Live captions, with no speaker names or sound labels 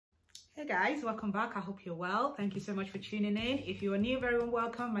Hey guys, welcome back. I hope you're well. Thank you so much for tuning in. If you are new, very warm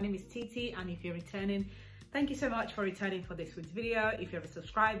welcome. My name is Titi, and if you're returning, thank you so much for returning for this week's video. If you're a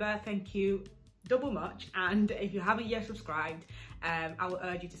subscriber, thank you double much. And if you haven't yet subscribed, I will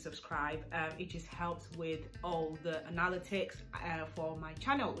urge you to subscribe. It just helps with all the analytics for my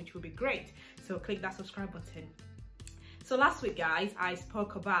channel, which will be great. So click that subscribe button. So last week, guys, I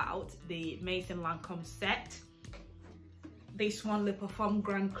spoke about the Maison Lancome set. This one, the Parfums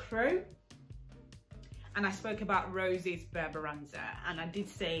Grand Crus, and I spoke about Rose's Berberanza, and I did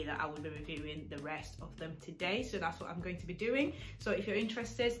say that I will be reviewing the rest of them today, so that's what I'm going to be doing. So if you're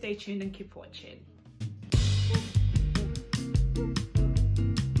interested, stay tuned and keep watching.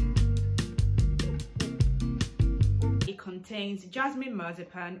 It contains Jasmin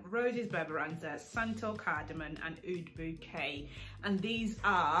Marzipane, Rose's Berberanza, Santal Kardamon and Oud Bouquet, and these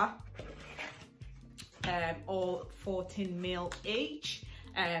are all 14 ml each,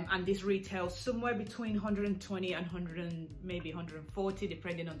 and this retails somewhere between 120 and maybe 140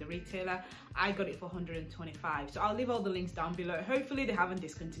 depending on the retailer. I got it for 125, so I'll leave all the links down below. Hopefully they haven't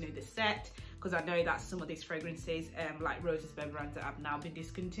discontinued the set, because I know that some of these fragrances like Rose's Berberanza have now been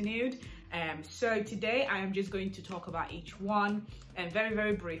discontinued. So today I am just going to talk about each one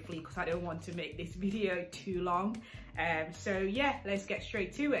very briefly, because I don't want to make this video too long. So yeah, let's get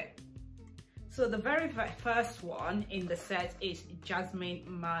straight to it. So the very first one in the set is Jasmin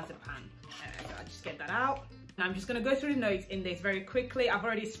Marzipane. So I'll just get that out. And I'm just going to go through the notes in this very quickly. I've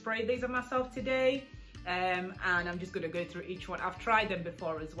already sprayed these on myself today. And I'm just going to go through each one. I've tried them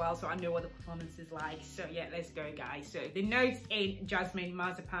before as well, so I know what the performance is like. So yeah, let's go, guys. So the notes in Jasmin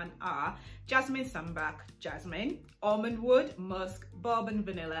Marzipane are jasmine sambac, jasmine, almond wood, musk, bourbon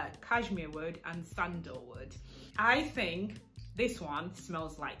vanilla, cashmere wood and sandalwood. I think this one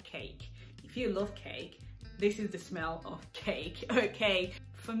smells like cake. If you love cake, this is the smell of cake, okay?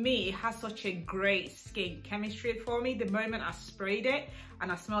 For me, it has such a great skin chemistry for me. The moment I sprayed it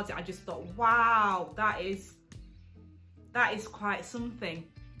and I smelled it, I just thought, wow, that is quite something.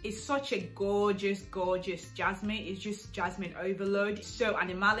 It's such a gorgeous jasmine. It's just jasmine overload. It's so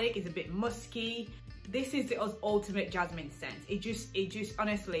animalic, it's a bit musky. This is the ultimate jasmine scent. It just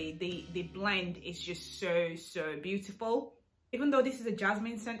honestly, the blend is just so beautiful. Even though this is a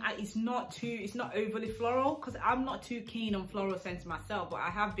jasmine scent, it's not overly floral, because I'm not too keen on floral scents myself, but I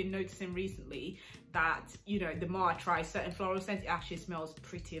have been noticing recently that, you know, the more I try certain floral scents, it actually smells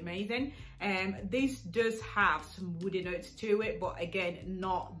pretty amazing. This does have some woody notes to it, but again,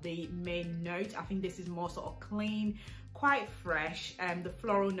 not the main note. I think this is more sort of clean, quite fresh, and the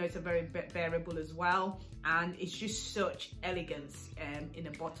floral notes are very bearable as well, and it's just such elegance in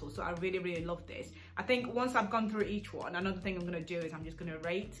a bottle. So I really love this. I think once I've gone through each one, another thing I'm going to do is I'm just going to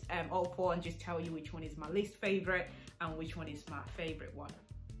rate all four and just tell you which one is my least favorite and which one is my favorite one.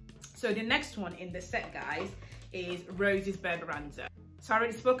 So the next one in the set, guys, is Rose's Berberanza. So I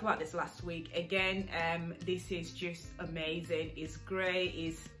already spoke about this last week. Again, this is just amazing. It's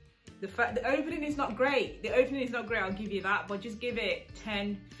great. The opening is not great. The opening is not great, I'll give you that, but just give it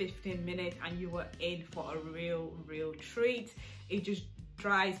 10-15 minutes and you are in for a real treat. It just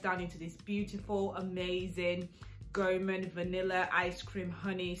dries down into this beautiful, amazing gourmand, vanilla, ice cream,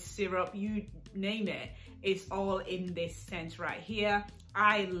 honey, syrup, you name it. It's all in this scent right here.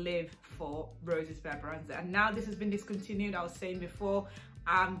 I live for Rose's Berberanza, and now this has been discontinued. I was saying before,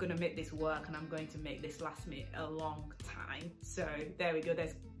 I'm gonna make this work and I'm going to make this last me a long time. So there we go,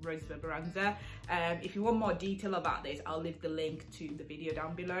 there's Rose's Berberanza. If you want more detail about this, I'll leave the link to the video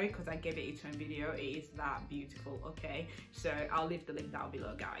down below, because I gave it its own video. It is that beautiful, okay? So I'll leave the link down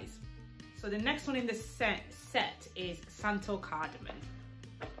below, guys. So the next one in the set is Santal Kardamon.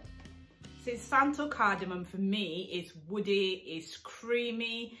 So Santal Kardamon for me is woody, it's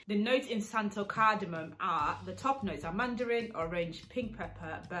creamy. The notes in Santal Kardamon are, the top notes are mandarin, orange, pink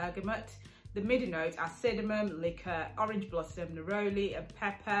pepper, bergamot. The middle notes are cinnamon, liquor, orange blossom, neroli and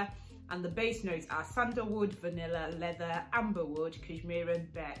pepper. And the base notes are sandalwood, vanilla, leather, amberwood, cashmere,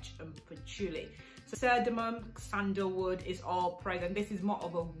 birch and patchouli. So cardamom, sandalwood is all present. This is more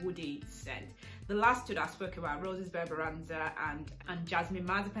of a woody scent. The last two that I spoke about, Rose's Berberanza and Jasmin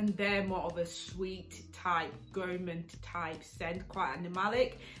Marzipane, they're more of a sweet type, gourmand type scent, quite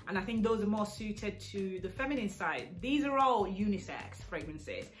animalic. And I think those are more suited to the feminine side. These are all unisex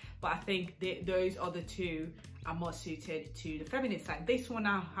fragrances, but I think those other two are more suited to the feminine side. This one,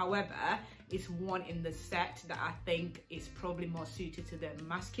 however, is one in the set that I think is probably more suited to the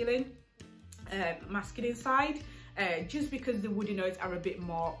masculine side, just because the woody notes are a bit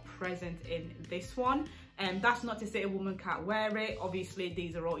more present in this one. And that's not to say a woman can't wear it. Obviously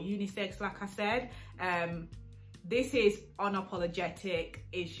these are all unisex, like I said, This is unapologetic.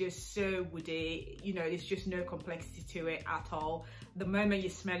 It's just so woody, you know, there's just no complexity to it at all. The moment you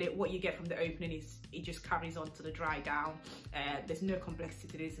smell it, what you get from the opening is it just carries on to the dry down. There's no complexity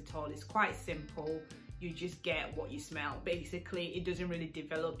to this at all. It's quite simple. You just get what you smell. Basically, it doesn't really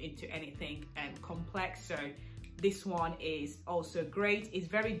develop into anything complex. So this one is also great. It's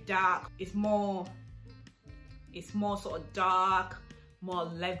very dark. It's more sort of dark, more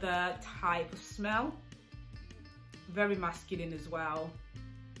leather type of smell. Very masculine as well.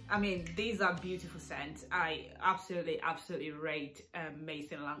 I mean, these are beautiful scents. I absolutely rate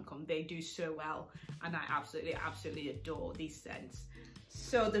Maison and Lancome. They do so well, and I absolutely adore these scents.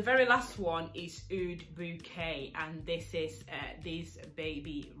 So the very last one is Oud Bouquet, and this is this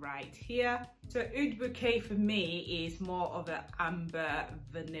baby right here. So Oud Bouquet for me is more of an amber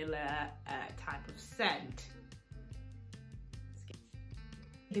vanilla type of scent.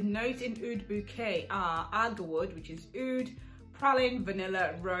 The notes in Oud Bouquet are alderwood, which is oud, praline,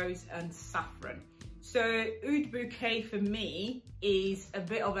 vanilla, rose, and saffron. So Oud Bouquet for me is a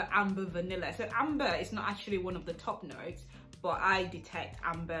bit of an amber vanilla. So amber is not actually one of the top notes, but I detect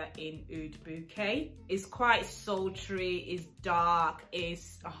amber in Oud Bouquet. It's quite sultry, it's dark,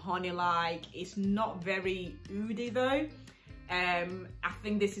 it's honey-like, it's not very oudy though. I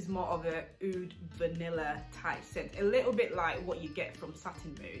think this is more of a oud vanilla type scent, a little bit like what you get from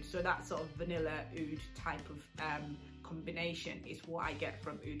Satin Mood. So that sort of vanilla oud type of combination is what I get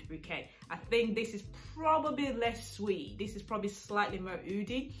from Oud Bouquet. I think this is probably less sweet. This is probably slightly more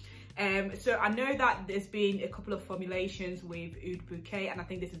oudy. So I know that there's been a couple of formulations with Oud Bouquet, and I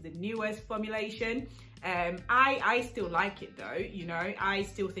think this is the newest formulation. I still like it though, you know, I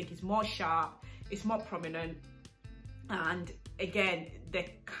still think it's more sharp, it's more prominent, and again, they're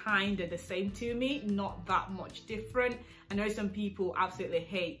kind of the same to me, not that much different. I know some people absolutely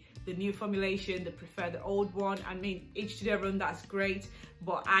hate the new formulation, they prefer the old one. I mean, each to their own, that's great,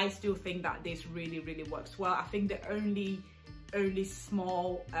 but I still think that this really works well. I think the only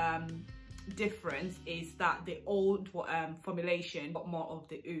small difference is that the old formulation got more of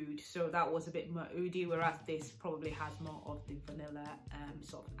the oud, so that was a bit more oudy, whereas this probably has more of the vanilla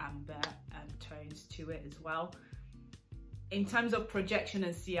sort of amber tones to it as well. In terms of projection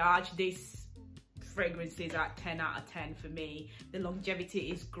and sillage, this fragrance is at 10 out of 10 for me. The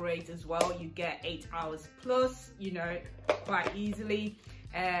longevity is great as well. You get 8 hours plus, you know, quite easily.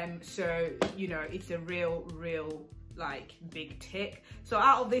 So, you know, it's a real like big tick. So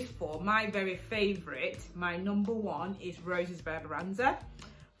out of this four, my very favorite, my number one is Rose's Berberanza,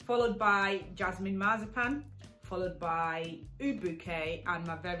 followed by Jasmin Marzipane, followed by Oud Bouquet, and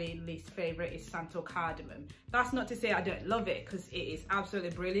my very least favorite is Santal Kardamon. That's not to say I don't love it, because it is absolutely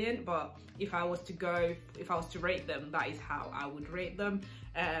brilliant, but if I was to rate them, that is how I would rate them.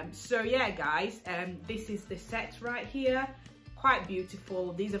 So yeah guys, this is the set right here, quite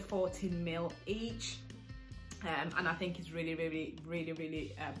beautiful. These are 14 ml each. And I think it's really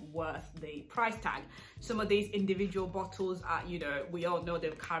worth the price tag. Some of these individual bottles are, you know, we all know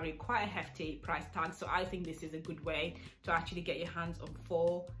they'll carry quite a hefty price tag, so I think this is a good way to actually get your hands on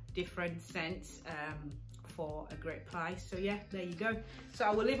 4 different scents for a great price. So yeah, there you go. So I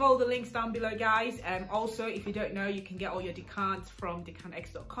will leave all the links down below guys. Also, if you don't know, you can get all your decants from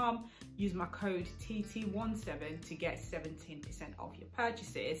decantx.com. Use my code TT17 to get 17% off your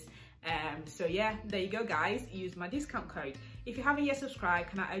purchases. So yeah, there you go guys, use my discount code. If you haven't yet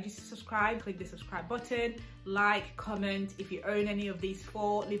subscribed, can I urge you to subscribe? Click the subscribe button, like, comment. If you own any of these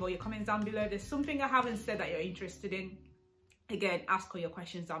 4, leave all your comments down below. If there's something I haven't said that you're interested in, again, ask all your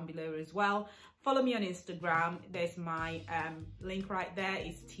questions down below as well. Follow me on Instagram. There's my link right there.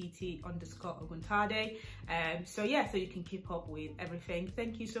 It's tt_oguntade. So yeah, so you can keep up with everything.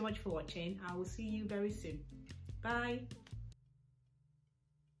 Thank you so much for watching. I will see you very soon. Bye.